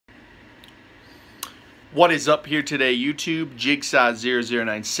What is up here today, YouTube?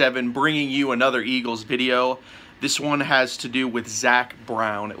 Jigsaw0097 bringing you another Eagles video. This one has to do with Zach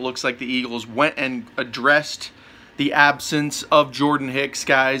Brown. It looks like the Eagles went and addressed the absence of Jordan Hicks,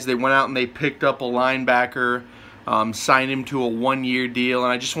 guys. They went out and they picked up a linebacker, signed him to a one-year deal,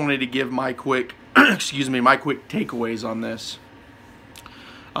 and I just wanted to give my quick, my quick takeaways on this.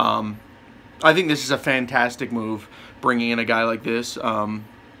 I think this is a fantastic move, bringing in a guy like this.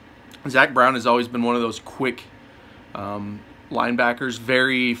 Zach Brown has always been one of those quick linebackers,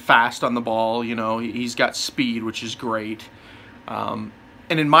 very fast on the ball. You know, he's got speed, which is great. And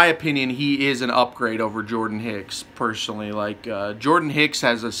in my opinion, he is an upgrade over Jordan Hicks, personally. Like, Jordan Hicks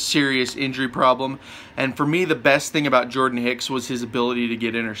has a serious injury problem. And for me, the best thing about Jordan Hicks was his ability to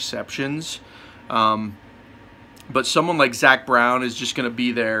get interceptions. But someone like Zach Brown is just going to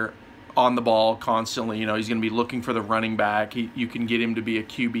be there on the ball constantly. You know, he's going to be looking for the running back. You can get him to be a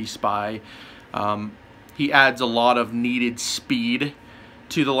QB spy. He adds a lot of needed speed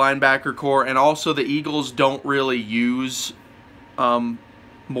to the linebacker core, and also the Eagles don't really use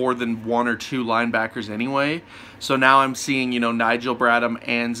more than one or two linebackers anyway. So now I'm seeing, you know, Nigel Bradham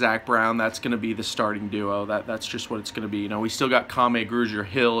and Zach Brown. That's going to be the starting duo. That's just what it's going to be. You know, we still got Kame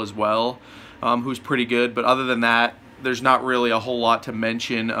Grugier-Hill as well, who's pretty good. But other than that, there's not really a whole lot to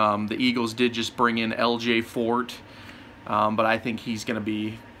mention. The Eagles did just bring in LJ Fort, but I think he's gonna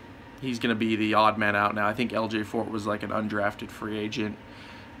be the odd man out now. I think LJ Fort was like an undrafted free agent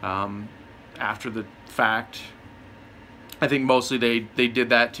after the fact. I think mostly they did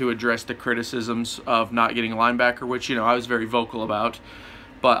that to address the criticisms of not getting a linebacker, which, you know, I was very vocal about.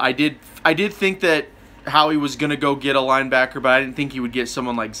 But I did think that Howie was gonna go get a linebacker, but I didn't think he would get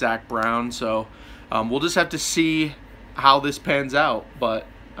someone like Zach Brown. So we'll just have to see how this pans out, but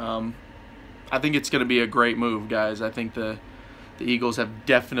I think it's going to be a great move, guys. I think the Eagles have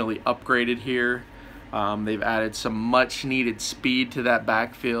definitely upgraded here. They've added some much needed speed to that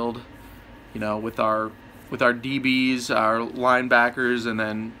backfield, you know, with our DBs, our linebackers, and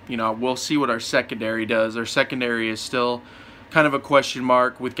then, you know, we'll see what our secondary does. Our secondary is still kind of a question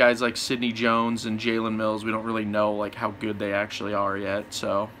mark with guys like Sidney Jones and Jalen Mills. We don't really know like how good they actually are yet.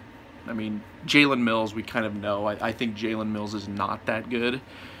 So I mean, Jalen Mills, we kind of know. I think Jalen Mills is not that good.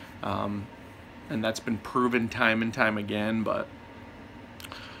 And that's been proven time and time again, but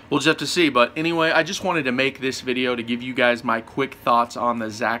we'll just have to see. But anyway, I just wanted to make this video to give you guys my quick thoughts on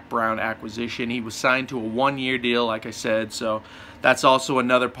the Zach Brown acquisition. He was signed to a one-year deal, like I said, so that's also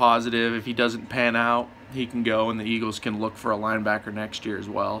another positive. If he doesn't pan out, he can go, and the Eagles can look for a linebacker next year as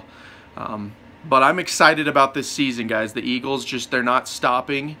well. But I'm excited about this season, guys. The Eagles, they're not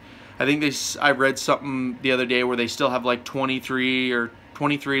stopping. I think I read something the other day where they still have like 23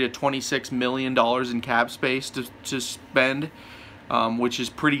 to 26 million dollars in cap space to spend, which is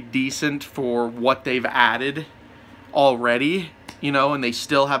pretty decent for what they've added already, you know, and they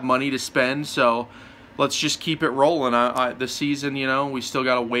still have money to spend. So let's just keep it rolling. The season, you know, we still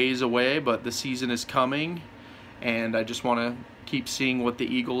got a ways away, but the season is coming, and I just want to keep seeing what the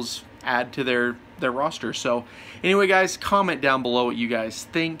Eagles add to their roster. So anyway, guys, comment down below what you guys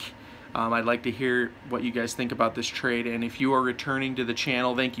think. I'd like to hear what you guys think about this trade, and if you are returning to the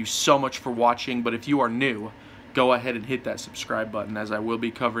channel, thank you so much for watching. But if you are new, go ahead and hit that subscribe button, as I will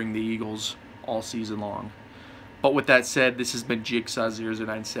be covering the Eagles all season long. But with that said, this has been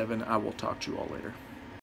Jigsaw0097. I will talk to you all later.